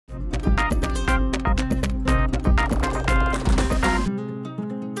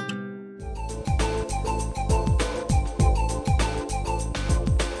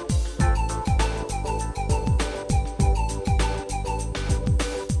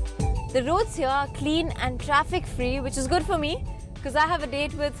The roads here are clean and traffic free, which is good for me because I have a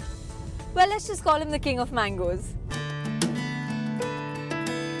date with, well, let's just call him the king of mangoes.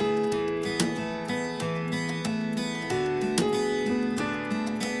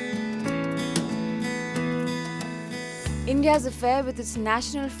 India's affair with its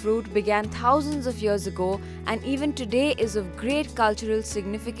national fruit began thousands of years ago and even today is of great cultural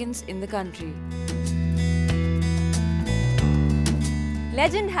significance in the country.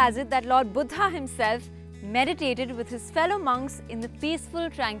 Legend has it that Lord Buddha himself meditated with his fellow monks in the peaceful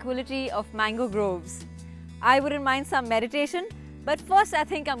tranquility of mango groves. I wouldn't mind some meditation, but first I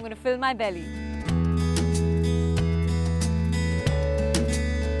think I'm going to fill my belly.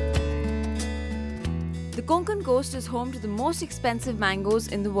 The Konkan coast is home to the most expensive mangoes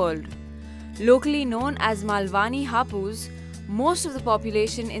in the world. Locally known as Malvani Hafus, most of the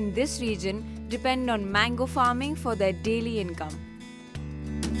population in this region depend on mango farming for their daily income.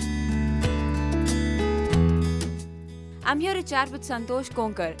 I'm here to chat with Santosh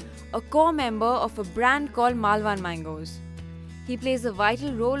Konkar, a core member of a brand called Malvan Mangoes. He plays a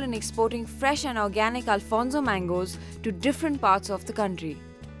vital role in exporting fresh and organic Alphonso mangoes to different parts of the country.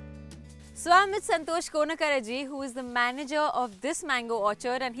 So I'm with Santosh Konkar ji, who is the manager of this mango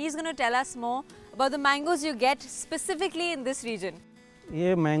orchard, and he's going to tell us more about the mangoes you get specifically in this region.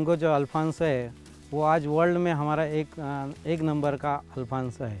 ये mango जो Alphonso है वो आज world में हमारा एक number का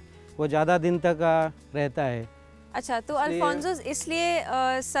Alphonso है। वो ज़्यादा दिन तक रहता है। अच्छा, तो अल्फोंसो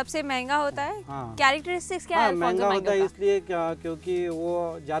इसलिए सबसे महंगा होता है? हाँ। कैरेक्टरिस्टिक्स क्या है अल्फोंसो महंगा मैंगो होता है का? इसलिए क्योंकि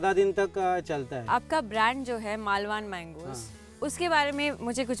वो ज़्यादा दिन तक चलता है। आपका ब्रांड जो है मालवान मैंगोस, उसके बारे में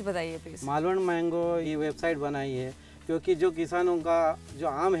मुझे कुछ बताइए प्लीज। मालवान मैंगो ये वेबसाइट बनाई है क्योंकि जो किसानों का जो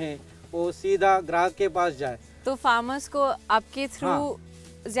आम है वो सीधा ग्राहक के पास जाए, तो फार्मर्स को आपके थ्रू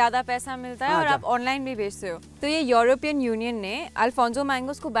ज़्यादा पैसा मिलता है और आप ऑनलाइन भी बेचते हो। तो ये यूरोपियन यूनियन ने अल्फोंसो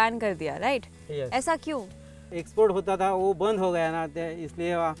मैंगोस को बैन कर दिया, राइट? ऐसा क्यों? एक्सपोर्ट होता था वो बंद हो गया ना,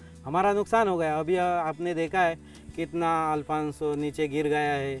 इसलिए हमारा नुकसान हो गया। अभी आपने देखा है कितना अल्फांसो नीचे गिर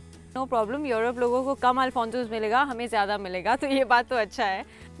गया है। नो प्रॉब्लम, यूरोप लोगों को कम अल्फोंसोस मिलेगा, हमें ज़्यादा मिलेगा, तो ये बात तो अच्छा है।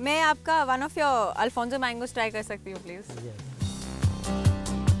 मैं आपका one of your Alfonso mangoes try कर सकती हूँ please?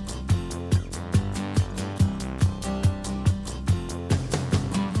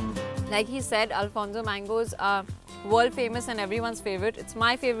 Like he said, Alphonso mangoes are world famous and everyone's favorite. It's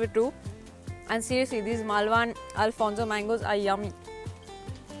my favorite too. And seriously, these Malvan Alphonso mangoes are yummy.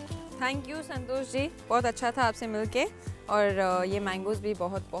 Thank you Santosh ji, बहुत अच्छा था आपसे मिलके और ये मैंगोज भी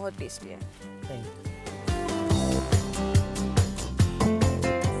बहुत टेस्टी है।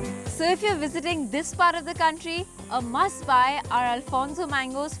 So if you're visiting this part of the country, a must buy are Alphonso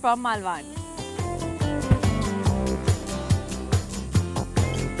mangoes from Malvan.